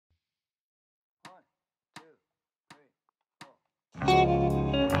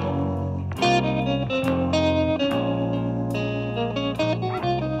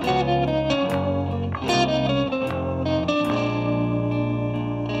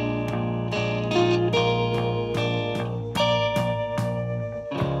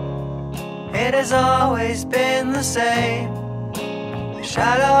It has always been the same, a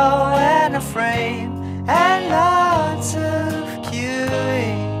shadow and a frame and lots of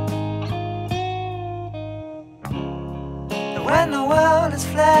queuing. And when the world has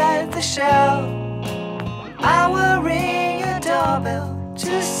fled the shell, I will ring your doorbell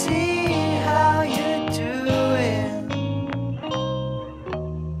to see how you're doing.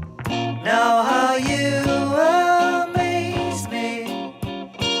 Know how you amaze me,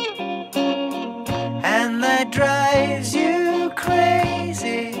 and that drives you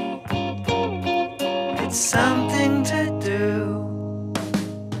crazy. It's something to do.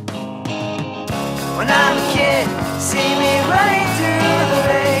 When I'm a kid, see me running through the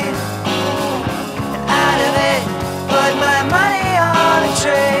rain, and out of it, put my money on a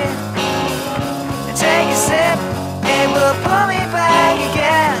train, and take a sip, it will pull me back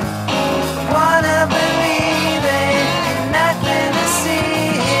again. Wanna believe it, nothing to see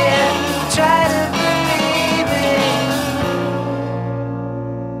here. Try to believe it.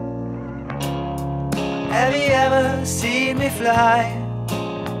 Have you ever seen me fly?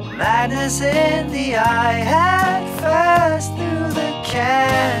 Madness in the eye, head first through the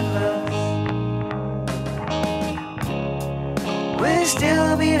canvas. Will you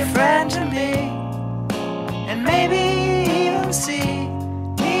still be a friend to me, and maybe even see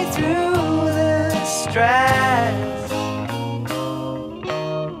me through the stress?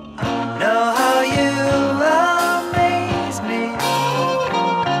 Know how you amaze me,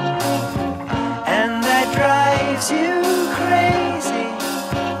 and that drives you crazy.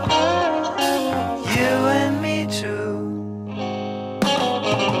 You and me too.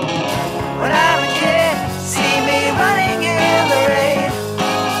 When I'm a kid, see me running in the rain,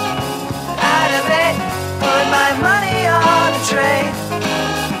 out of it, put my money on a train,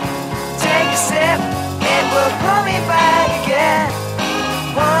 take a sip, it will pull me back again.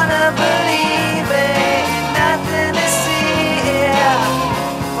 Wanna believe it, nothing to see here.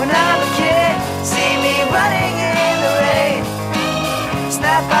 When I'm a kid, see me running in the rain,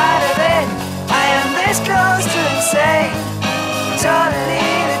 snap out of it, I am this close to insane. Totally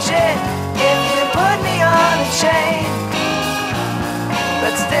legit if you put me on a chain,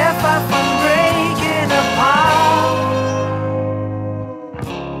 but still far from great.